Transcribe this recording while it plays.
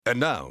And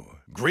now,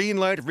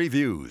 Greenlight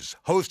Reviews,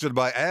 hosted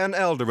by Ann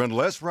Elder and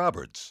Les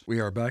Roberts. We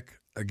are back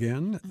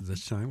again,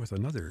 this time with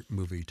another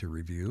movie to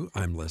review.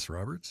 I'm Les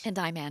Roberts. And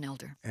I'm Ann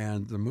Elder.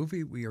 And the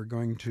movie we are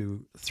going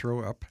to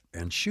throw up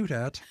and shoot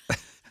at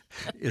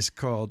is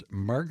called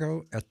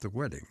Margot at the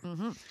Wedding.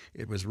 Mm-hmm.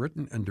 It was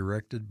written and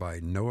directed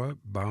by Noah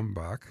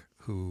Baumbach,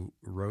 who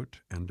wrote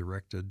and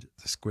directed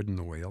The Squid and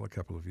the Whale a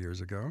couple of years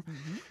ago.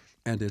 Mm-hmm.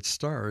 And it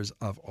stars,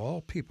 of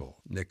all people,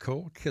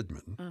 Nicole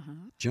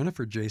Kidman,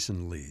 Jennifer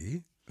Jason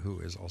Leigh, who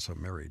is also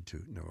married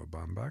to Noah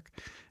Baumbach,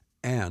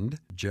 and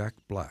Jack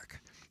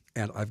Black.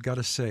 And I've got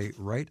to say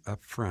right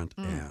up front,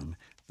 Anne,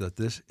 that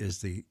this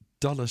is the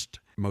dullest,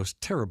 most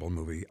terrible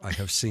movie I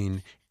have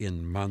seen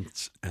in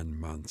months and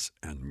months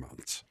and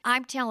months.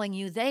 I'm telling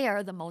you, they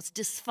are the most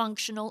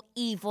dysfunctional,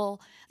 evil,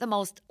 the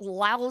most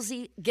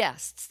lousy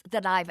guests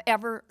that I've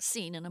ever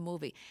seen in a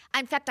movie.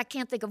 In fact, I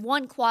can't think of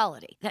one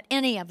quality that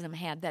any of them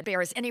had that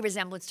bears any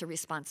resemblance to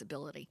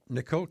responsibility.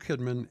 Nicole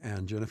Kidman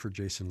and Jennifer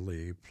Jason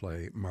Leigh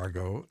play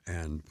Margot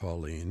and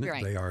Pauline.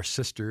 Right. They are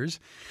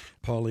sisters.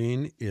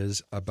 Pauline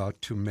is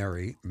about to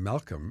marry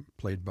Malcolm,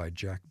 played by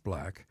Jack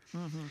Black.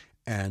 Mm-hmm.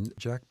 And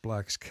Jack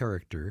Black's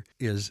character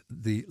is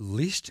the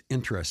least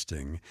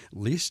interesting,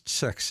 least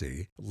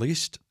sexy,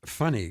 least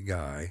funny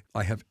guy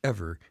I have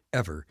ever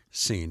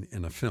seen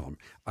in a film.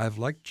 I've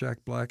liked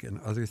Jack Black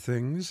in other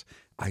things.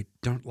 I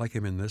don't like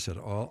him in this at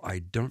all. I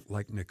don't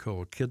like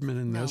Nicole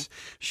Kidman in this.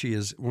 She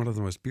is one of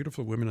the most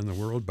beautiful women in the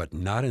world, but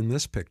not in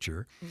this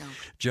picture. No.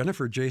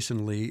 Jennifer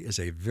Jason Leigh is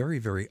a very,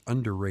 very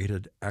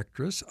underrated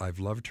actress. I've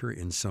loved her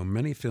in so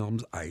many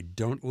films. I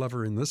don't love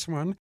her in this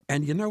one.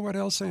 And you know what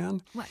else,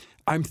 Anne? What?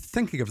 I'm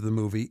thinking of the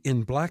movie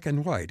in black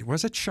and white.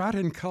 Was it shot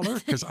in color?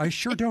 Because I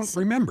sure don't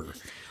remember.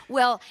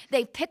 Well,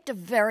 they picked a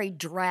very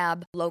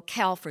drab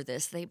locale for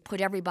this. They put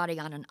everybody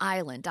on an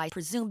island, I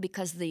presume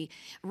because the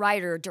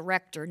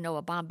writer-director,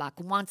 Noah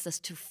Baumbach, wants us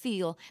to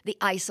feel the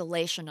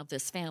isolation of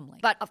this family.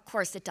 But, of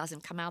course, it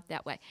doesn't come out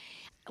that way.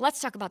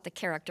 Let's talk about the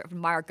character of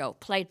Margot,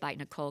 played by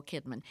Nicole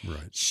Kidman.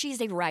 Right. She's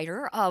a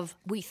writer of,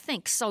 we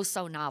think,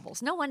 so-so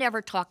novels. No one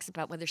ever talks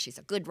about whether she's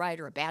a good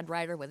writer, a bad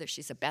writer, whether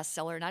she's a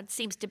bestseller or not. It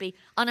seems to be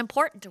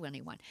unimportant to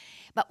anyone.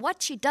 But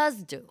what she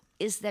does do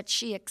is that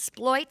she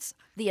exploits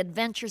the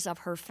adventures of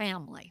her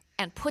family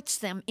and puts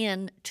them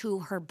into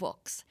her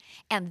books.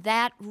 And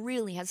that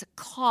really has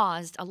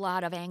caused a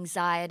lot of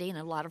anxiety and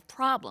a lot of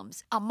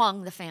problems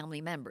among the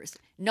family members,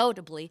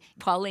 notably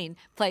Pauline,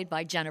 played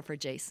by Jennifer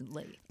Jason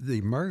Leigh.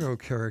 The Margot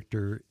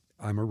character,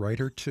 I'm a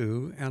writer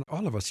too, and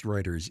all of us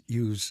writers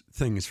use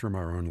things from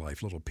our own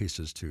life, little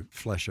pieces to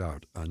flesh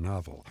out a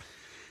novel.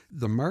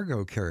 The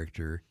Margot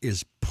character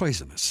is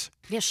poisonous.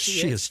 Yes,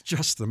 she is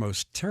just the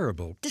most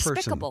terrible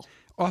Despicable. person.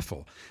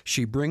 Awful.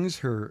 She brings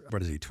her,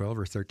 12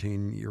 or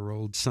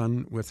 13-year-old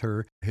son with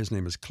her. His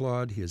name is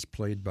Claude. He is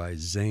played by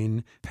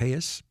Zane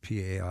Pais,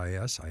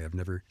 P-A-I-S. I have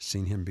never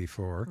seen him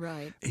before.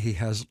 Right. He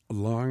has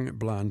long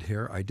blonde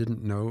hair. I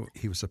didn't know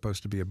he was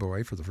supposed to be a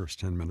boy for the first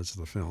 10 minutes of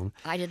the film.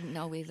 I didn't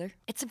know either.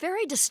 It's a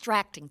very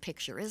distracting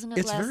picture, isn't it,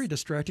 It's Les? very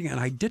distracting, and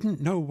I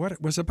didn't know what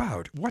it was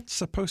about. What's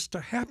supposed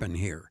to happen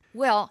here?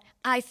 Well,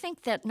 I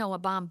think that Noah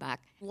Baumbach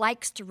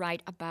likes to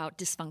write about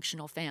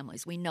dysfunctional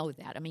families. We know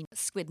that. I mean,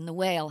 Squid and the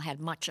Whale had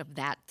much of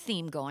that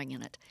theme going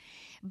in it.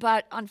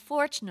 But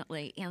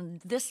unfortunately, in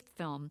this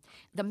film,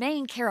 the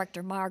main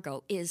character,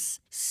 Margot, is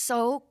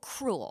so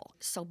cruel,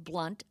 so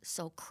blunt,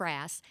 so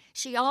crass.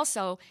 She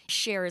also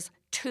shares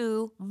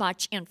too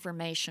much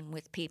information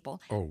with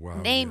people,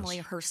 namely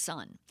yes. her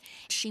son.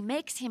 She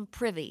makes him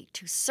privy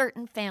to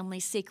certain family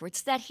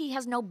secrets that he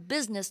has no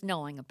business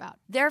knowing about.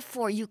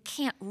 Therefore, you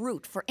can't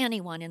root for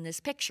anyone in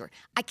this picture.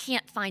 I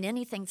can't find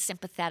anything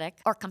sympathetic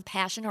or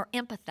compassionate or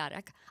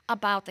empathetic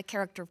about the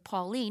character of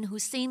Pauline, who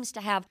seems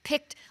to have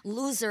picked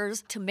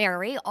losers to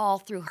marry all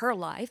through her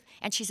life,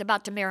 and she's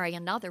about to marry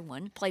another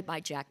one, played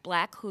by Jack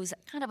Black, who's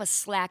kind of a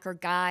slacker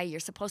guy. You're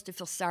supposed to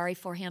feel sorry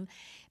for him.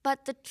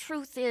 But the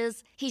truth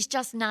is, he's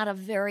just not a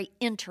very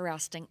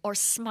interesting or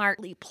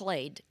smartly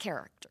played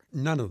character.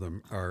 None of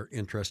them are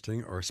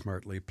interesting or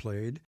smartly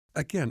played.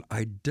 Again,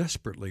 I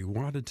desperately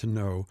wanted to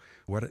know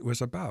what it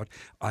was about.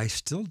 I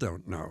still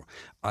don't know.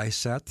 I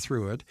sat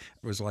through it.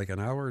 It was like an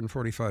hour and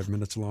 45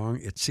 minutes long.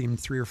 It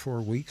seemed 3 or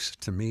 4 weeks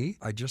to me.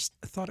 I just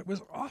thought it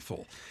was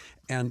awful.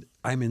 And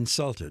I'm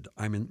insulted.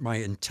 My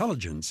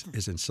intelligence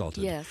is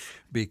insulted. Yes.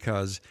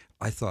 Because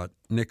I thought,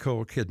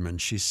 Nicole Kidman,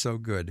 she's so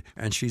good,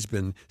 and she's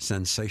been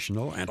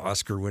sensational and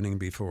Oscar-winning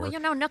before. Well, you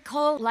know,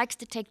 Nicole likes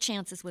to take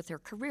chances with her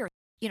career.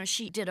 You know,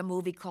 she did a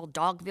movie called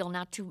Dogville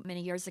not too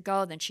many years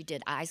ago. Then she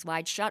did Eyes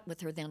Wide Shut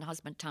with her then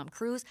husband, Tom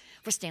Cruise,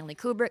 for Stanley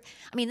Kubrick.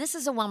 I mean, this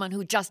is a woman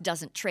who just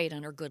doesn't trade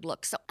on her good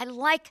looks. So I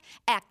like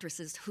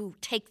actresses who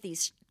take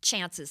these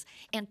chances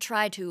and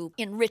try to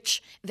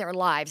enrich their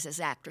lives as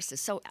actresses.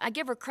 So I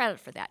give her credit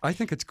for that. I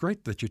think it's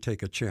great that you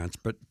take a chance,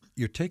 but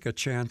You take a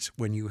chance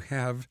when you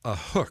have a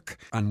hook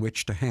on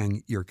which to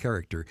hang your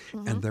character,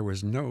 and there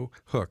was no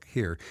hook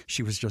here.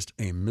 She was just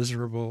a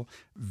miserable,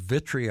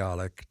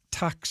 vitriolic,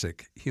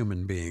 toxic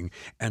human being,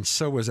 and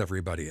so was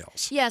everybody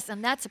else. Yes,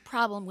 and that's a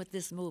problem with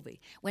this movie.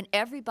 When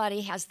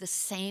everybody has the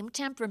same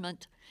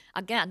temperament,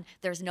 again,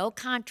 there's no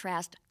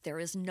contrast, there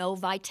is no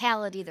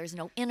vitality, there's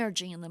no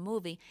energy in the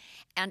movie,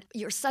 and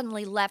you're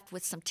suddenly left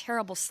with some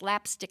terrible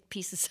slapstick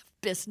pieces of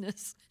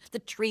business. The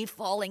tree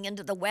falling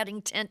into the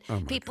wedding tent,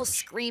 people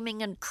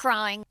screaming and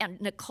crying, and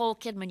Nicole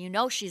Kidman, you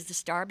know she's the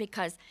star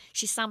because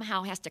she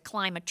somehow has to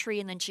climb a tree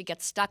and then she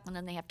gets stuck and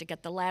then they have to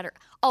get the ladder.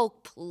 Oh,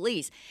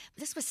 please.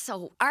 This was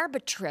so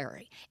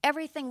arbitrary.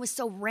 Everything was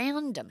so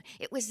random.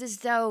 It was as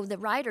though the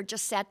writer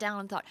just sat down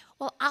and thought,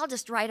 well, I'll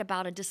just write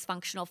about a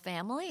dysfunctional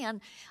family and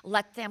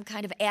let them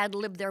kind of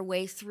ad-lib their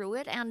way through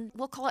it, and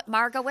we'll call it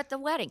Margot at the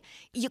Wedding.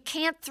 You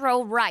can't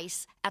throw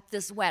rice at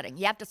this wedding.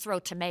 You have to throw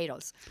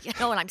tomatoes. You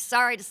know, and I'm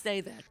sorry to say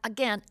that.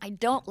 Again, I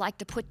don't like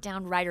to put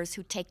down writers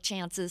who take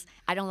chances.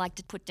 I don't like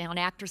to put down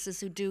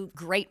actresses who do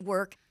great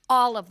work.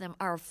 All of them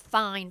are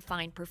fine,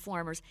 fine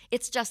performers.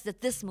 It's just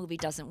that this movie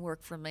doesn't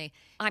work for me.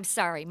 I'm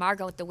sorry,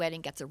 Margot at the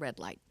Wedding gets a red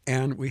light.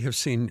 And we have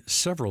seen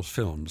several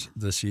films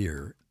this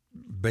year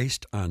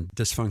based on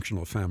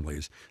dysfunctional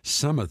families.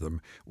 Some of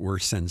them were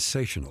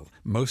sensational.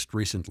 Most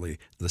recently,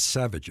 The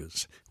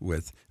Savages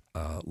with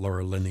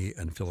Laura Linney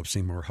and Philip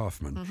Seymour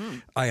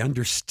Hoffman. I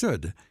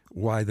understood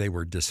why they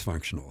were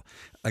dysfunctional.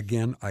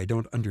 Again, I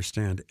don't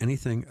understand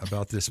anything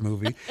about this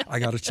movie. I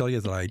got to tell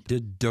you that I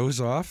did doze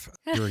off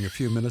during a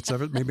few minutes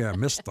of it. Maybe I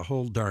missed the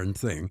whole darn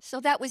thing. So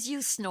that was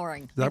you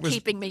snoring and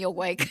keeping me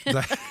awake.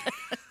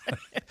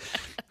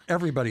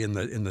 Everybody in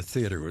the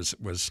theater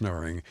was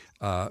snoring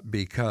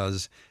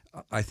because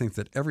I think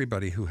that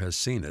everybody who has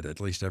seen it, at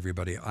least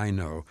everybody I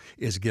know,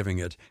 is giving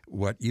it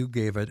what you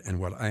gave it and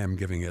what I am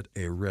giving it,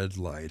 a red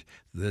light.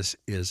 This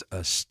is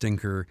a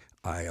stinker.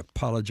 I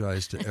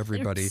apologize to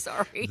everybody.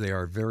 Sorry. They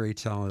are very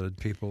talented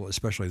people,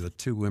 especially the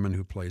two women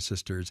who play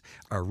sisters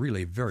are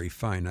really very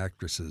fine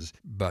actresses,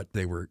 but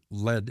they were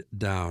led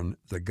down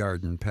the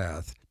garden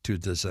path to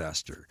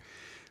disaster.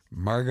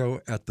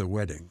 Margot at the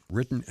Wedding,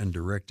 written and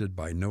directed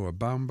by Noah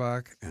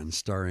Baumbach and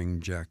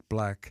starring Jack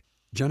Black,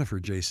 Jennifer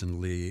Jason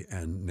Leigh,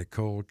 and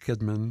Nicole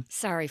Kidman.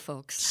 Sorry,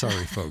 folks.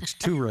 Sorry, folks.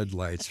 2 red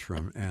lights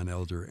from Ann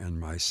Elder and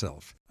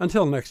myself.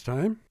 Until next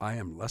time, I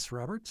am Les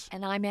Roberts.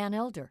 And I'm Ann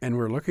Elder. And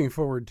we're looking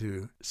forward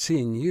to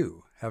seeing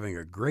you having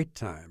a great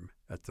time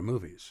at the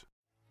movies.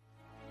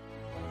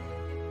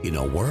 In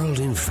a world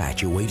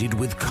infatuated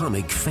with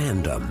comic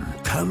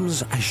fandom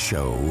comes a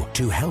show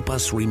to help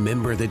us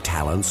remember the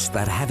talents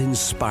that have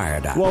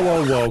inspired us.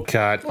 Whoa,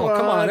 cut. Oh,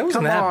 come on, it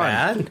wasn't that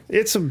bad.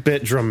 It's a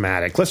bit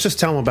dramatic. Let's just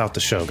tell them about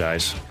the show,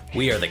 guys.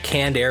 We are the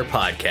Canned Air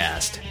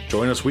Podcast.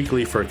 Join us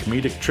weekly for a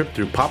comedic trip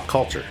through pop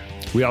culture.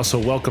 We also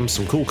welcome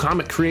some cool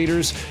comic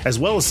creators, as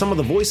well as some of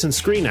the voice and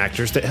screen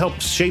actors that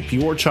helped shape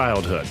your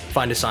childhood.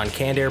 Find us on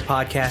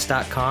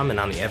cannedairpodcast.com and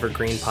on the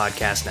Evergreen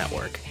Podcast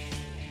Network.